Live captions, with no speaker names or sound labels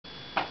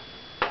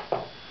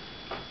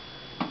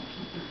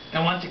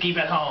and one to keep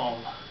at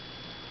home.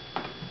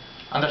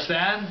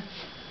 Understand?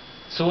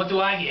 So what do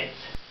I get?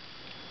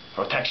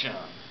 Protection.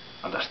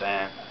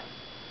 Understand?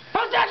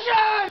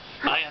 Protection!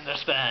 I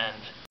understand.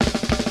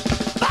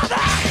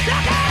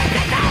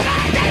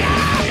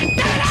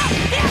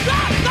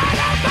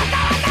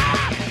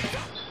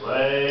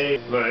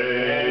 Late.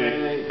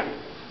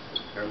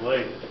 You're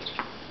late.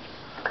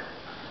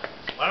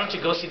 Why don't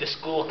you go see the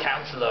school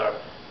counselor?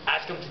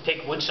 Ask him to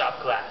take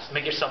woodshop class.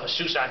 Make yourself a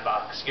shoe shine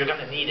box. You're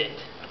gonna need it.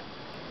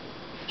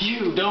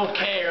 You don't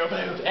care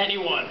about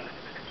anyone.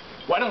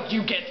 Why don't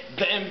you get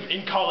them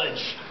in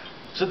college?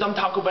 So dumb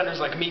taco benders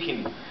like me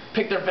can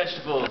pick their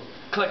vegetables,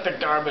 collect their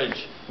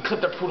garbage, and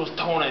clip their poodle's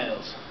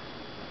toenails.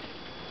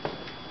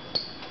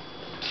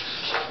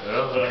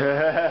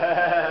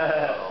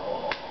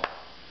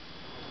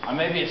 I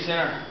may be a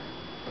sinner,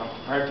 but I'm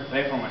prepared to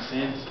pay for my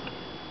sins.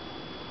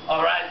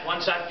 Alright,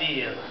 one-shot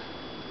deal.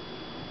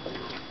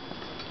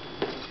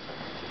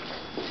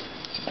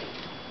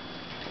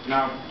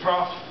 Now,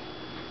 Prof,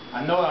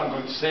 I know that I'm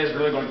going to say is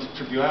really going to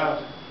trip you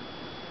out.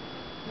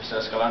 Mr.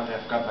 Escalante,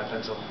 I forgot my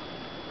pencil.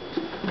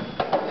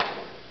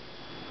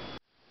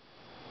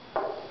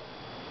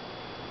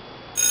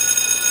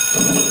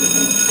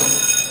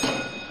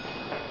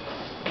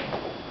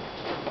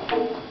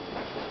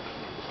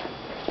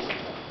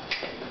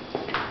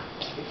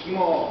 Hey,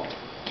 Kimo,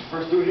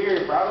 first dude here,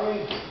 you proud of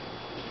me?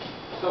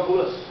 What's up,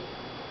 Willis?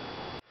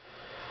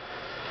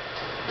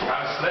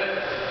 Got a slip.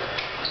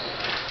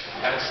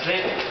 Got a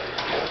slip.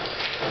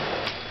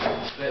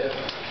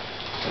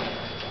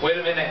 Wait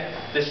a minute.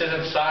 This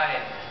isn't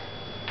signed.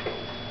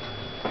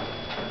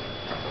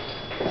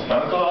 My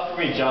uncle offered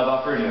me a job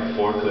operating a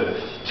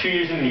forklift. 2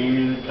 years in the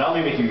union, and I'll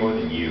be making more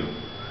than you.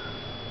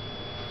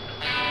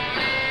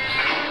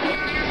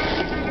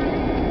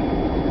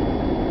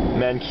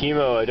 Man,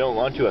 Kimo, I don't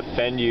want to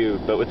offend you,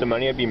 but with the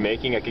money I'd be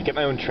making, I could get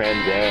my own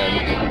Trans Am.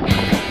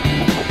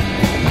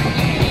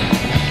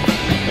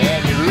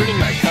 Man, you're ruining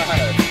my car.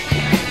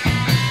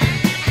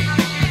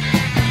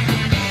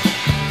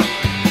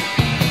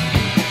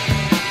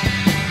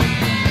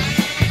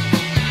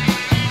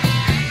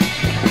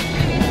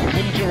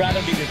 Wouldn't you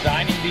rather be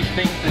designing these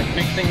things than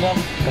fixing them?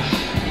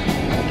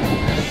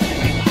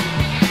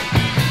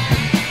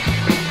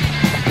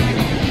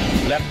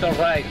 Left or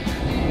right?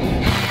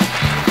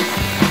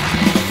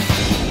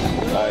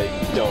 I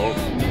don't.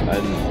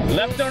 And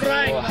Left or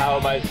right? well, how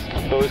am I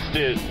supposed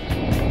to?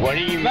 What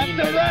do you mean? Left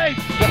or right?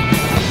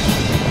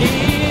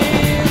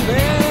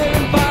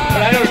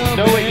 But I don't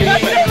know what you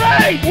Left mean. or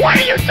right? What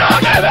are you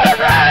talking about?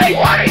 Right?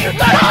 What are you talking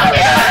about?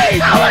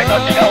 How am I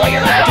supposed to know what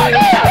you're talking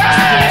about?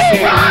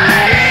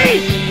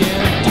 Right?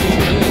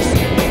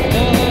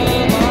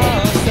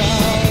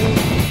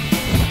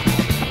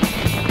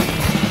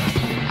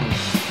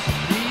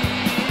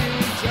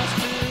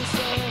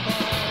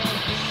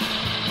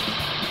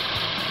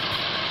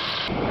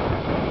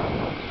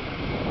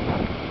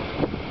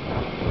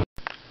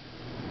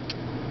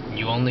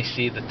 You only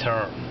see the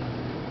turn.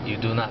 You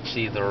do not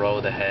see the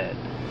road ahead.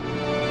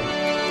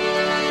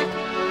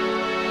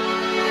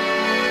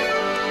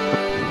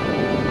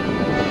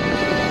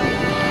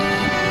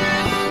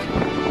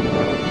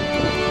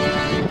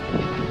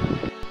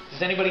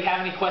 Does anybody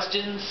have any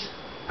questions?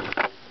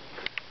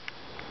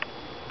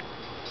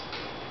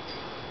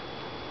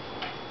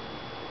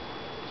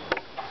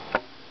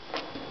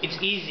 It's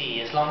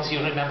easy as long as you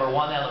remember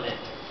one element,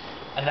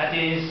 and that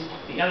is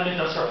the element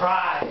of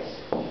surprise.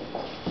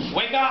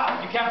 Wake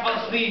up! You can't fall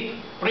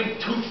asleep. Bring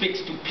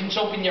toothpicks to pinch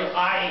open your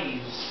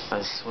eyes.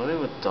 I'm swimming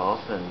with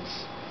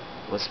dolphins,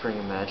 whispering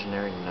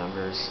imaginary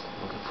numbers,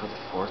 looking for the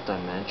fourth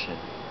dimension.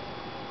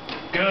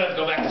 Good,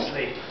 go back to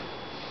sleep.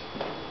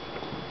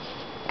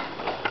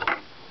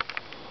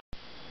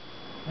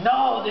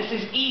 No, this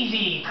is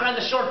easy. Try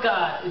the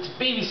shortcut. It's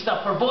baby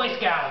stuff for Boy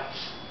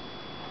Scouts.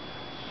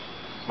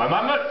 My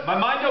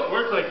mind don't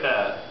work like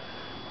that.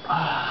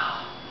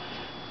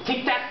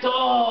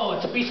 Tic-tac-toe.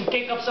 It's a piece of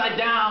cake upside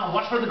down.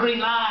 Watch for the green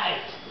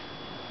light.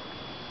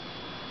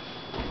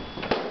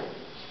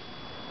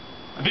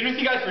 I've been with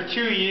you guys for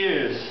 2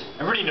 years.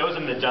 Everybody knows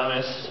I'm the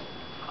dumbest.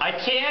 I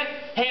can't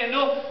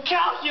handle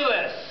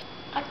calculus.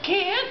 I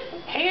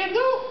can't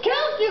handle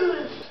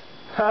calculus.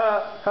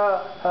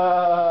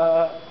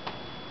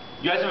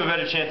 You guys have a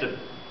better chance of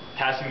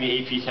passing the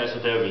AP test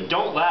without me.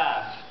 Don't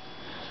laugh.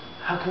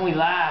 How can we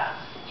laugh?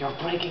 You're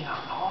breaking our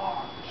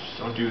hearts.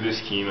 Don't do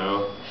this,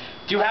 Kimo.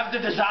 Do you have the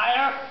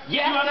desire? Yes, Do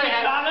you have I the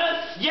have.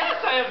 gunness? Yes,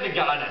 I have the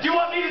gun. Do you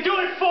want me to do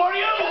it for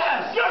you?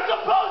 Yes. You're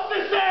supposed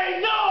to say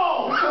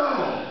no!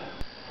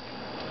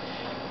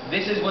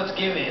 This is what's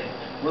given.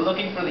 We're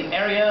looking for the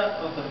area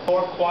of the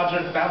fourth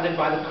quadrant bounded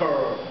by the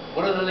curve.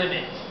 What are the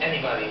limits?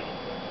 Anybody?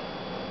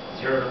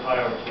 0 to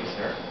pi over 2,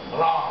 sir.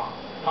 Wrong.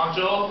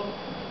 Poncho?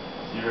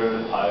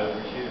 0 to pi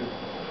over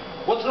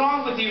 2. What's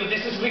wrong with you?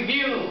 This is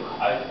review.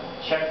 I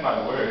checked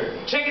my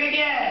work. Check it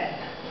again.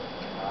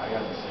 I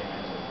got the same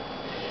answer.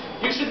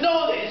 You should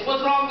know this.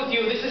 What's wrong with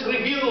you? This is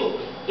review.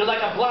 You're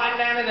like a blind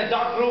man in a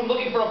dark room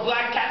looking for a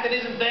black cat that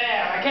isn't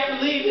there. I can't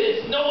believe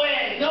this. No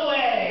way. No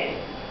way.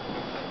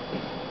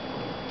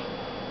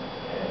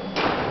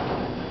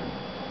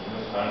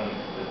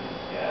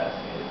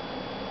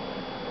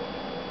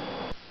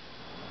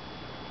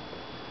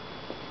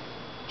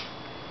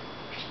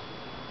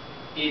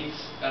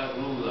 a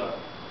ruler.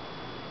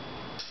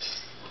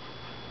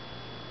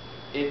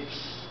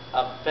 It's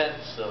a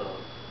pencil.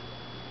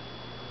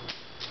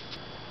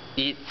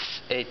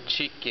 It's a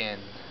chicken.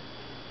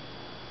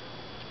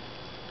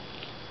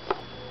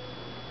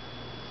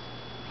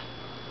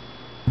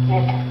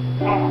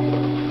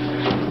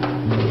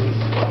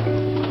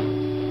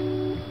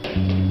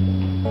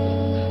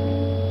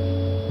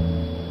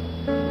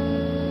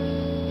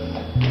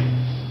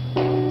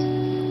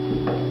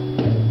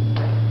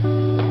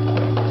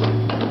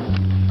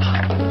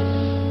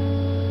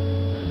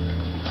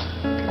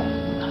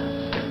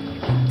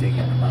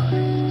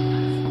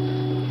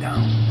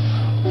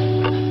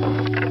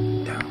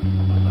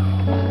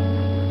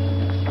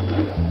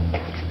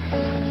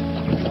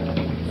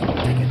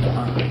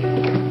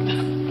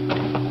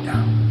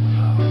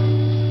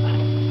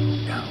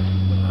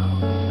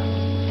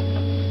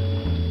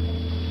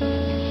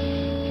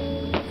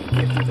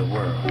 Give to the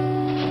world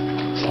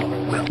all the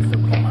wealth that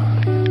we